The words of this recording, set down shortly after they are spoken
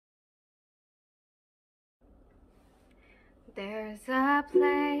There's a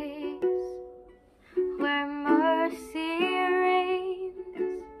place where mercy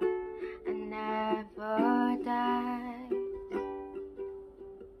reigns and never dies.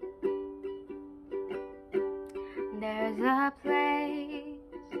 There's a place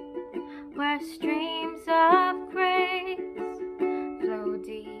where streams of grace flow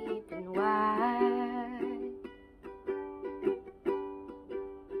deep and wide,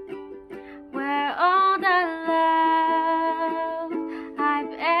 where all the love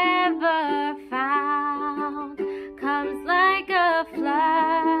I've ever found comes like a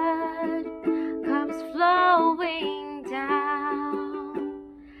flood, comes flowing down.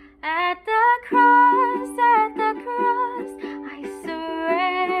 At the cross, I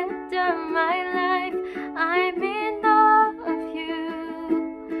surrender my life. I'm in awe of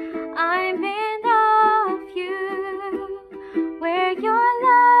you, I'm in awe of you, where your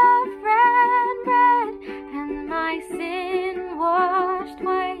love ran red and my sin washed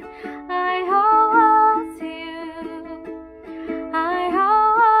white. I owe all to you, I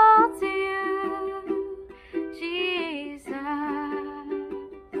owe all to you, Jesus.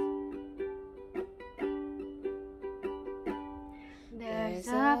 There's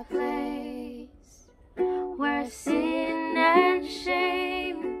a place where sin and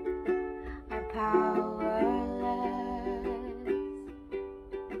shame are powerless,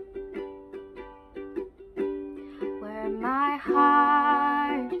 where my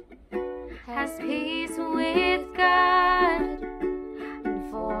heart has peace with